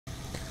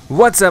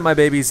What's up, my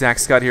baby?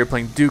 ZackScott here,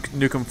 playing Duke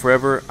Nukem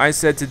Forever. I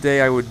said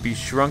today I would be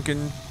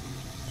shrunken,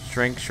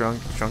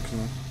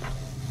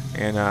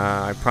 and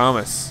I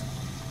promise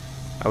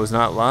I was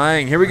not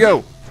lying. Here we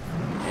go.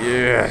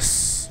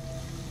 Yes.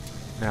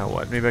 Now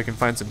what? Maybe I can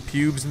find some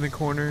pubes in the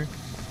corner.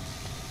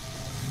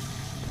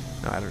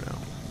 No, I don't know.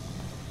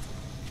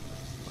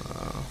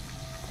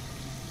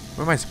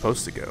 Where am I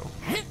supposed to go?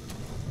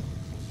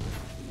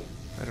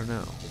 I don't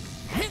know.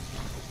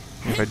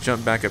 If I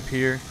jump back up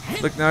here,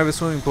 look, now I have a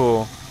swimming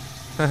pool.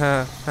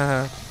 Haha,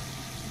 haha.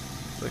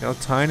 Look how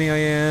tiny I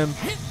am.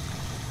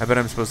 I bet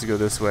I'm supposed to go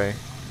this way.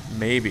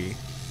 Maybe.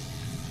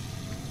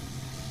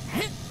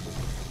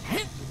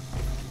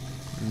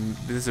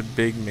 This is a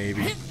big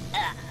maybe.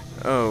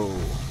 Oh.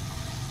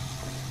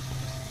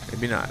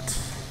 Maybe not.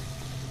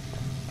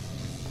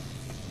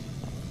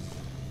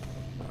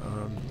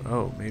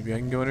 Oh, maybe I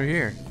can go under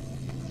here.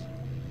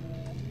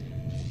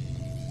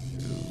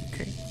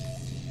 Okay.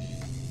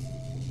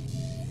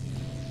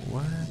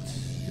 What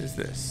is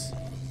this?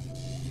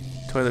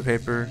 Toilet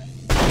paper.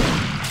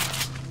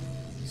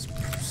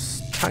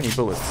 Tiny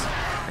bullets.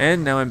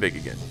 And now I'm big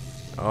again.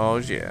 Oh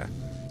yeah.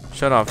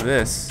 Shut off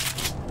this.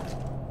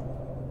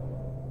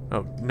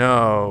 Oh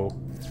no.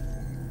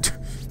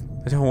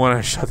 I don't want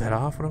to shut that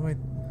off. What am I?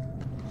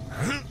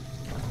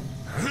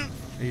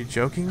 Are you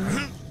joking?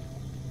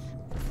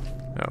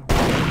 Oh.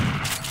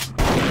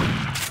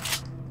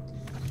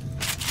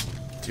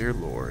 Dear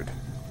Lord.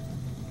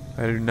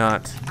 I do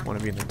not want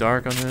to be in the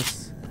dark on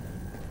this.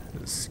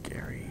 This is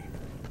scary.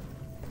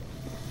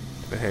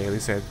 But hey, at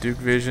least I have Duke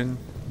vision.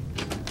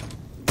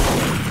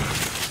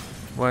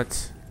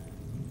 What?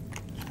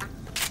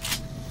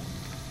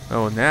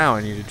 Oh, now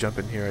I need to jump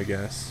in here, I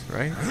guess.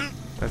 Right?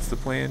 That's the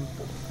plan?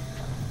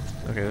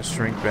 Okay, let's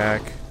shrink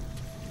back.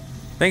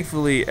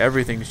 Thankfully,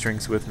 everything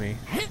shrinks with me,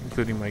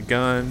 including my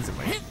guns and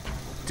my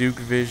Duke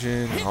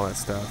vision and all that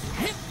stuff.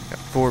 Got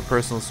 4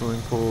 personal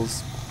swimming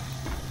pools.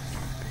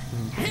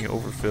 Being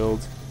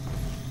overfilled.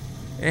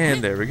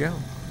 And there we go.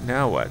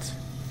 Now what?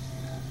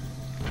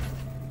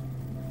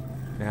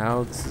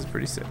 Now this is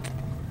pretty sick.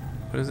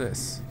 What is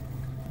this?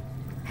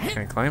 Can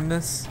I climb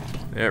this?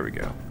 There we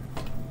go.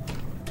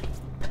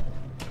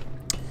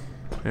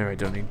 Alright,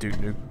 don't need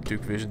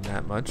Duke vision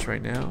that much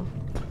right now.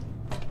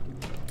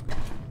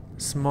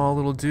 Small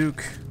little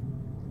Duke.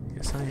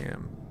 Yes, I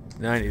am.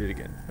 Now I need it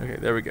again. Okay,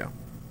 there we go.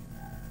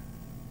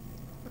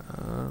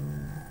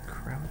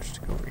 Crouch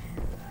to go over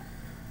here.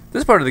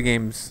 This part of the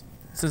game's,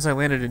 since I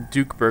landed in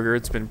Duke Burger,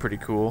 it's been pretty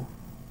cool.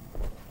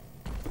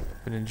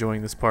 Been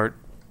enjoying this part.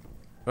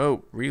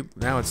 Oh,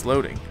 now it's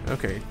loading.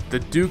 Okay, the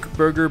Duke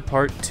Burger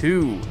Part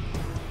 2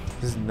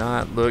 does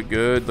not look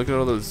good. Look at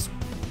all those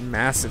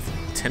massive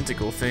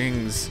tentacle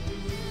things.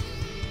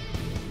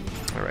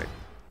 Alright.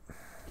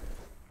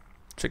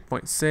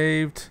 Checkpoint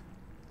saved.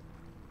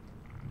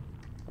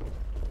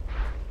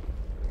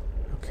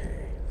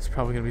 Okay, there's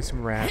probably gonna be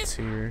some rats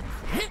here.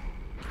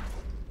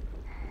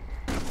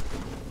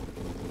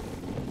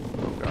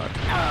 Oh god.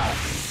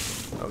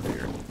 Oh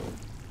dear.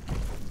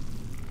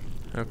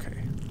 Okay.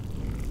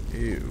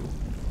 Ew.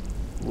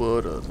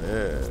 What a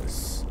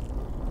mess.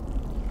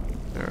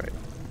 Alright.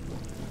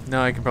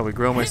 Now I can probably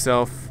grow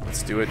myself.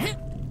 Let's do it.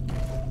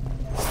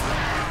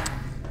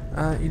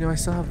 You know, I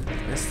still have...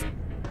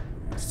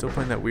 I'm still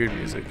playing that weird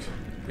music.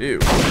 Ew.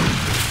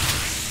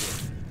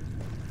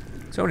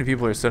 So many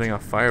people are setting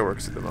off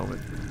fireworks at the moment.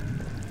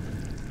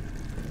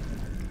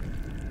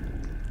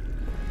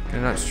 Can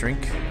I not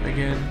shrink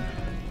again?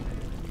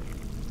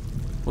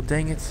 Well,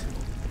 dang it.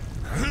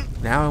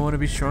 Now I want to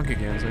be shrunk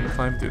again so I can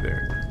climb through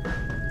there.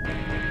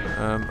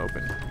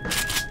 Open.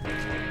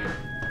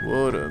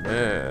 What a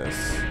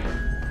mess.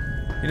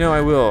 You know, I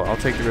will. I'll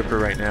take the Ripper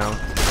right now.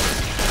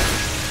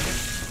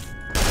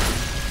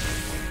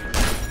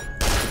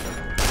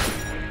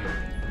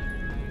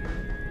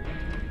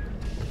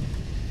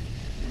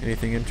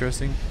 Anything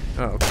interesting?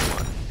 Oh,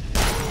 come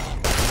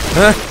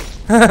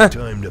on.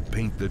 Time to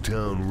paint the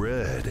town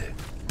red.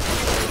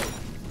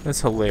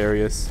 That's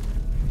hilarious.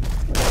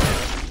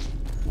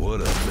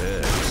 What a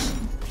mess.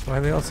 Why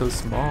are they all so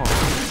small?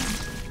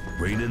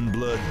 Raining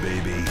blood,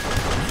 baby.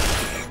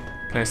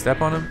 Can I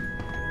step on them?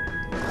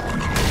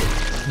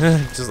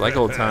 Just like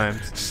old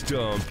times.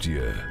 Stomped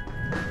ya.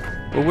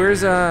 Well,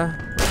 where's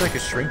like a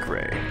shrink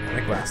ray,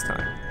 like last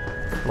time?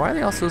 Why are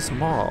they all so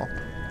small?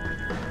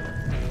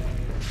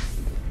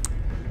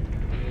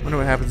 Wonder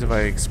what happens if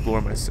I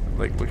explore myself.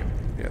 Like, look,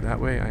 yeah,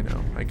 that way. I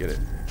know, I get it.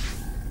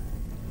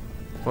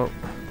 Well,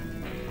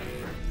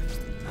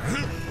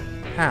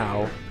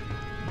 how?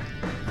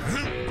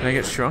 Can I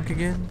get shrunk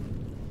again?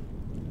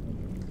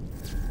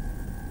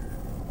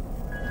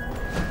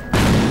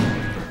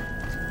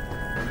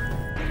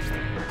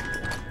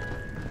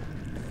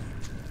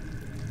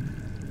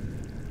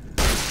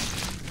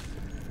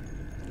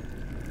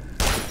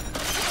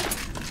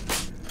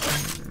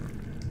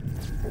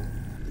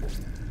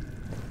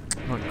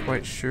 I'm not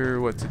quite sure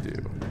what to do.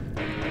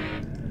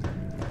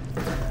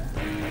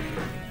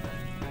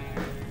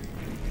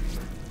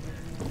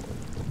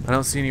 I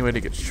don't see any way to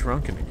get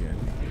shrunken again.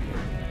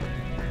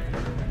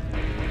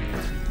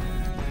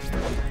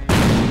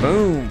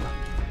 Boom.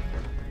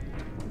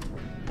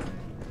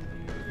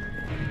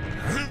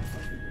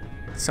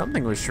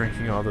 Something was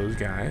shrinking all those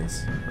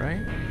guys,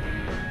 right?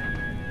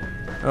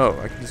 Oh,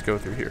 I can just go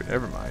through here.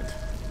 Never mind.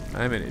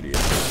 I'm an idiot.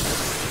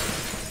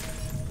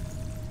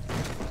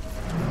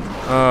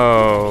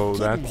 Oh,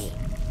 that's...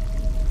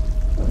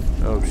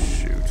 Oh,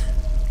 shoot.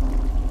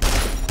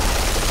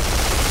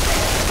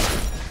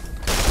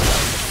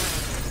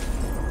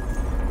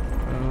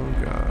 Oh,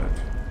 God.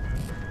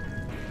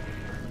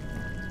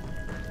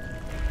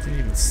 Didn't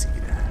even see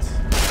that.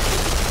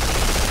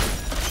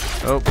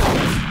 Oh,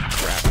 crap.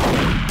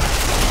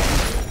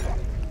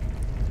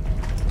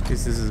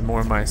 Guess this is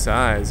more my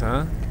size,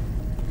 huh?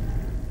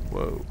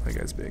 Whoa, that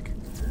guy's big.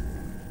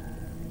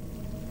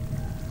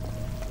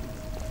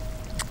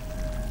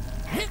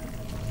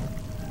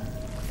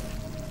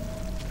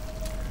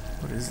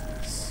 What is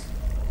this?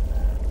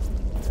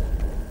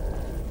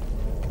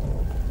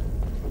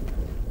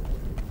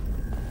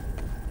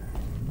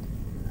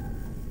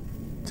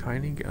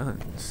 Tiny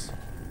guns.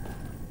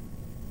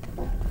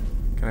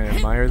 Can I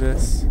admire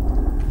this?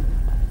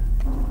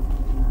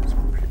 It's a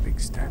pretty big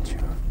statue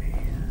of me.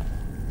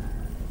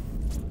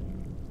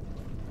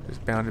 There's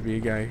bound to be a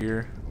guy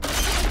here.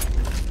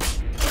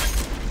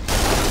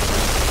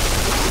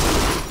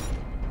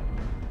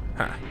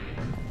 Ha.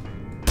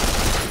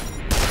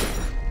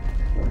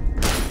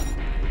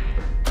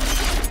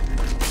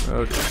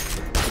 Oh dear.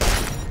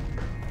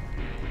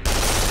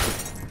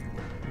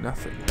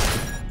 Nothing.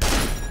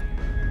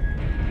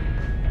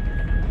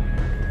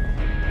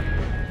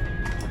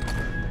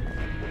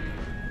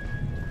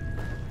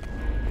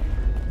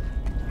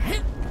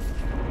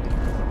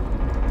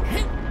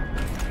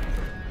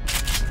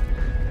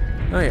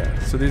 Oh yeah,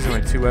 so these are my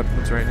two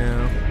weapons right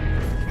now.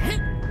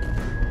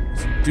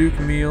 It's a Duke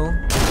meal.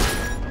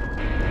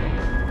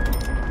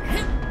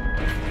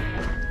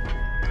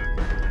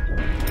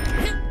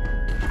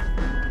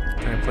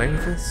 Can I play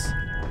with this?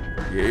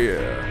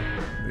 Yeah,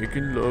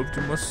 making love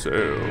to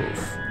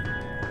myself.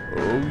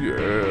 Oh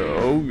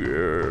yeah, oh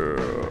yeah.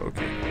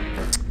 Okay.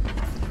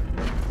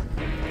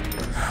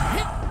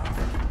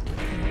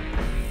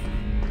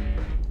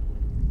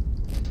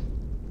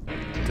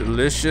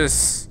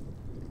 Delicious.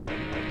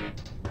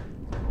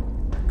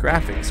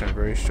 Graphics aren't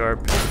very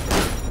sharp.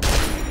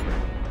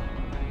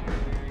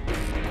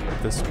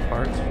 This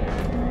part.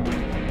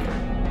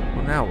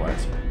 Well, now what?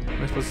 What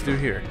am I supposed to do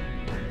here?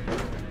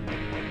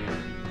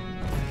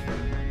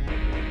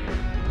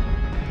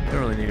 Don't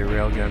really need a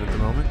railgun at the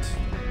moment.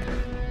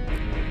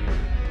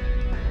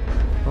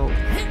 Oh.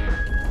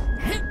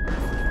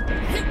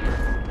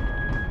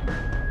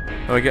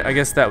 Oh, I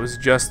guess that was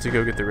just to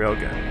go get the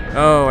railgun.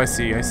 Oh, I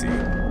see, I see.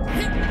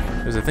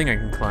 There's a thing I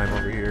can climb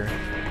over here.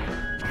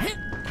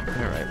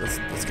 Alright, let's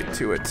get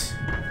to it.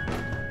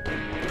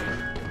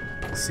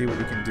 Let's see what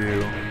we can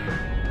do.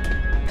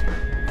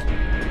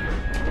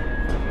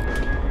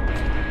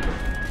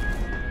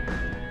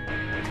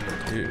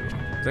 Ew.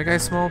 Is that guy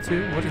small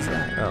too? What is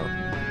that? Oh.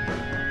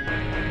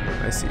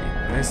 I see.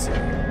 I see.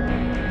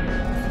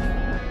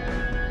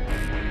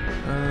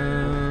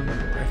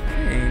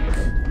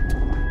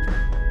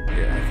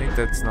 I think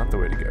that's not the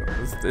way to go.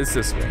 It's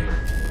this way.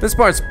 This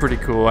part's pretty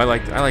cool. I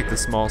like the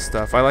small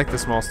stuff. I like the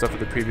small stuff of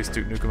the previous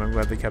Duke Nukem. I'm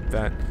glad they kept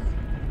that.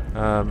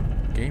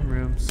 Game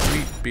room.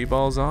 Sweet.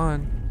 B-ball's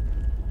on.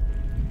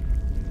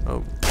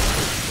 Oh.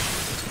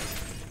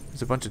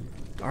 There's a bunch of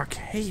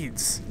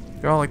arcades.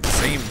 They're all like the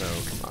same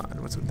though. Come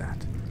on. What's with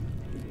that?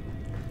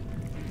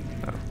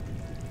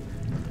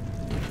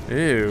 Oh.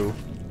 Ew.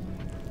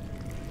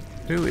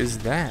 Who is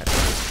that?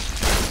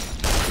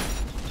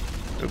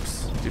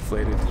 Oops.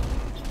 Deflated.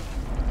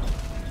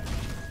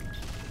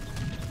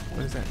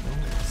 What is that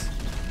noise?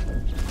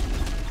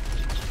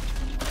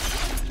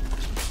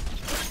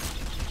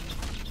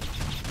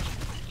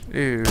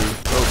 Ew.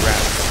 Oh,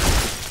 rats.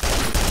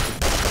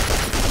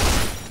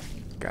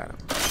 Got him.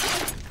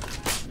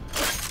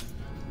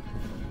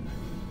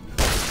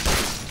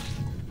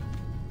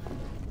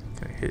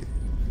 Can I hit?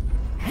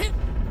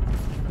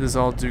 This is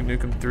all Duke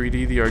Nukem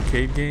 3D, the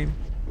arcade game?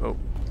 Oh,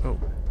 oh.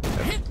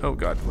 Oh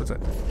god, what's that?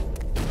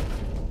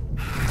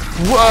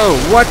 Whoa,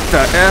 what the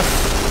F?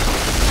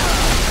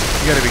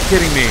 You gotta be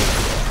kidding me.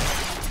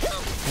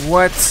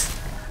 What?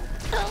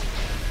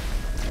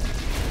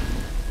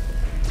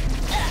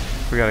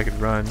 Forgot I could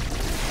run.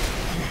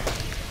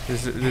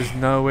 There's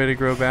no way to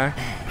grow back?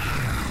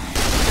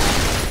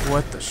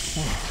 What the sh...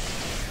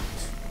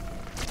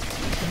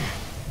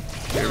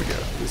 There we go.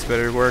 This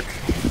better work.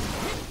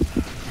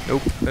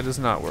 Nope, that does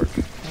not work.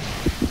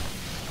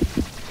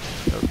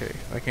 Okay,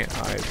 I can't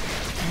hide.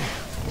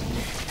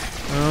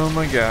 Oh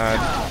my god.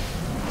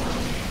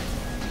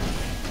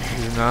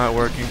 This is not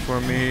working for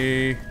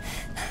me.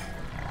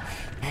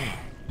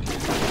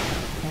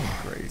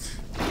 Great.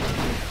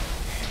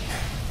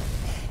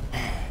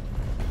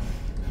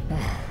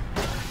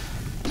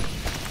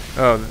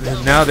 Oh,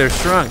 now they're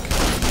shrunk.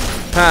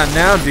 Ha,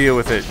 now deal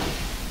with it.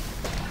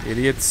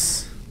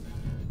 Idiots.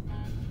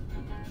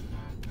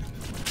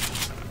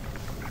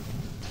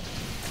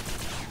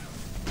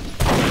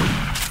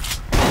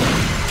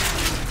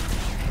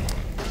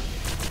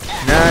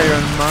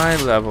 my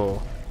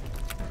level.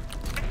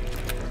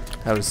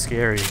 That was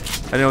scary. I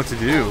didn't know what to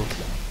do.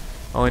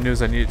 All I knew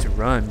is I needed to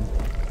run.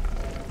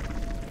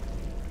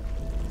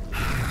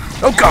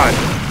 Oh god!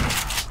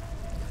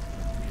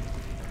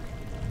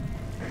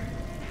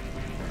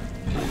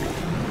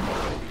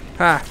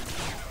 Ha!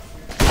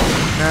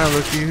 Now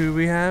looky who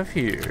we have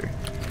here.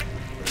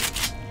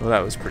 Well, that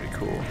was pretty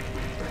cool.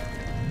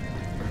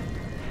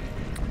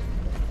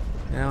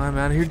 Now I'm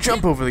out of here.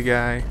 Jump over the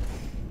guy.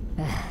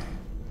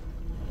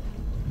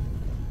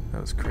 That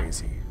was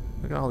crazy.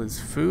 Look at all this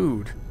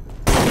food.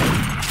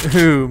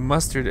 Ooh,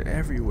 mustard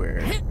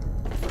everywhere.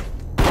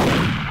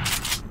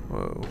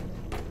 Whoa.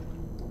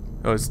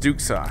 Oh, it's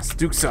Duke sauce.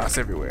 Duke sauce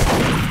everywhere.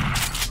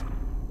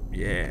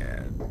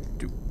 Yeah.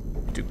 Duke.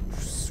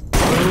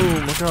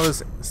 Boom. Look at all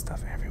this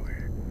stuff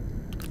everywhere.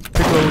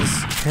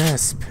 Pickles.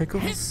 Yes,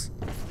 pickles.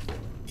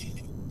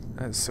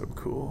 That is so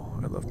cool.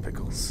 I love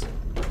pickles.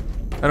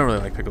 I don't really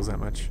like pickles that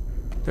much.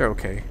 They're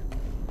okay.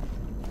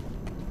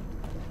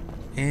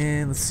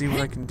 And let's see what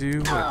I can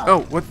do.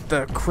 Oh, what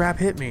the crap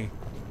hit me?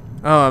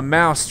 Oh, a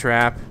mouse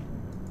trap.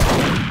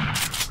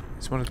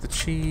 Just wanted the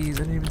cheese. I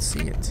didn't even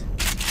see it.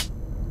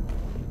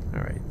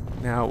 Alright,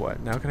 now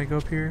what? Now can I go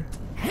up here?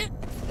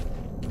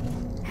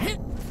 That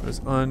was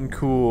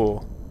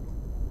uncool.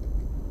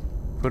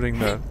 Putting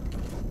the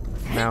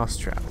mouse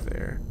trap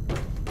there.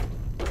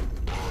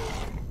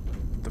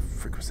 What the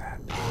frick was that?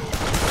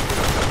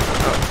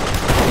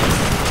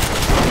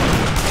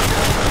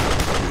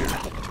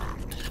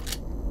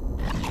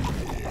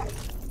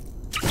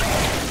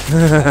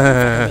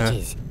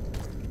 Oh.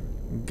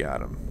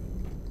 Got him.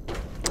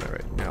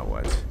 Alright, now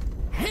what?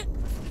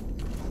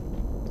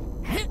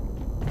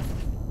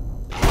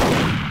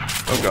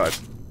 Oh god.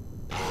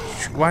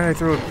 Why did I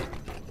throw it?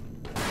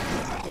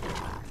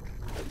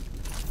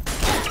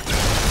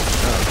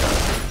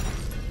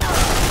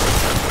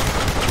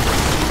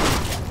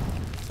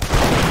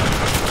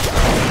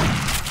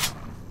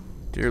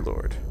 Dear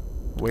Lord.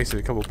 Wasted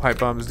a couple pipe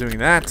bombs doing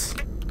that.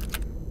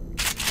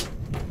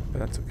 But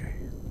that's okay.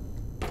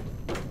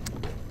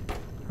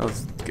 I'll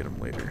just get them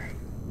later.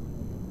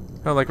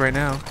 Oh, like right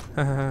now.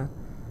 At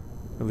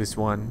least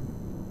one.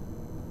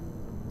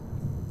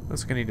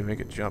 Looks like I need to make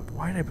a jump.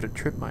 Why did I put a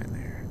trip mine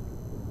there?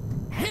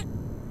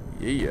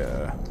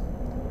 Yeah.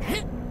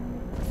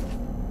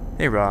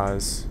 Hey,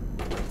 Roz.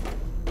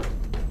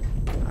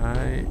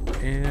 I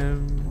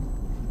am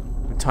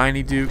a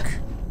Tiny Duke.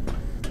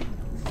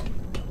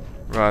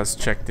 Roz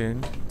checked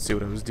in, see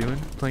what I was doing.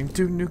 Playing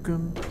Duke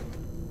Nukem.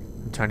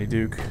 I'm Tiny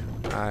Duke.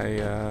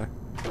 I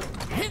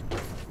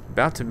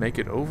about to make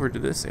it over to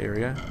this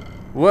area.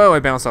 Whoa, I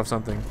bounced off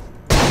something.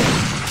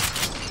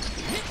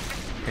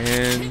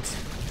 And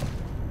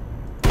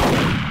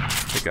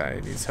the guy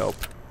needs help.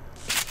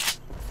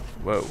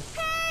 Whoa.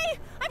 Hey,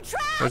 I'm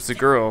trapped. That's the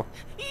girl.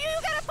 You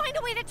gotta find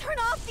a way to turn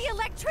off the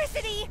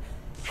electricity.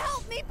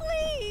 Help me,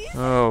 please.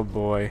 Oh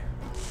boy.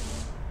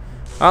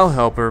 I'll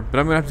help her, but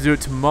I'm gonna have to do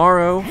it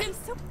tomorrow. He's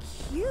so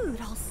cute,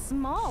 all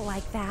small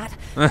like that.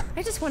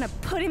 I just want to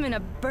put him in a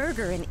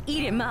burger and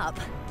eat him up.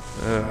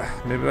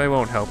 Maybe I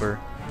won't help her.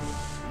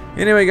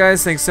 Anyway,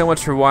 guys, thanks so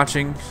much for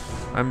watching.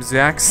 I'm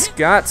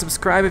ZackScott.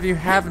 Subscribe if you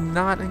have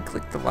not, and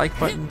click the like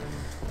button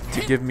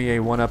to give me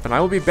a 1-up. And I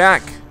will be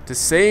back to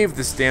save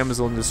this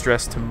damsel in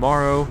distress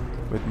tomorrow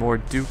with more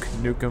Duke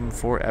Nukem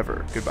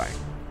Forever. Goodbye.